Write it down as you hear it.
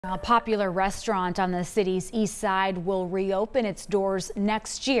A popular restaurant on the city's east side will reopen its doors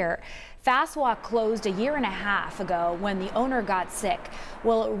next year. Fast Walk closed a year and a half ago when the owner got sick.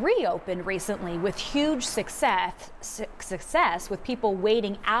 Well, it reopened recently with huge success with people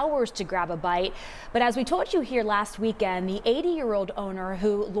waiting hours to grab a bite. But as we told you here last weekend, the 80-year-old owner,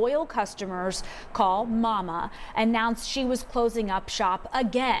 who loyal customers call Mama, announced she was closing up shop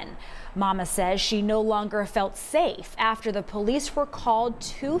again. Mama says she no longer felt safe after the police were called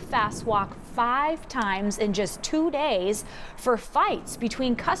to Fast Walk 5 times in just 2 days for fights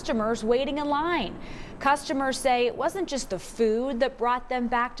between customers waiting in line. Customers say it wasn't just the food that brought them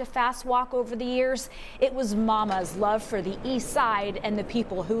back to Fast Walk over the years. It was Mama's love for the east side and the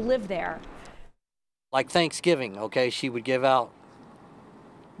people who live there. Like Thanksgiving, okay, she would give out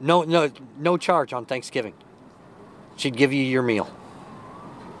no charge on Thanksgiving. She'd give you your meal.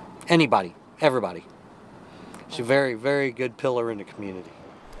 Anybody, everybody. She's a very, very good pillar in the community.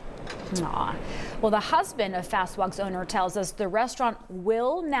 Aw. Well, the husband of Fast Walk's owner tells us the restaurant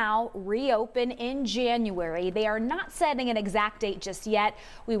will now reopen in January. They are not setting an exact date just yet.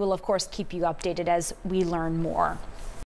 We will, of course, keep you updated as we learn more.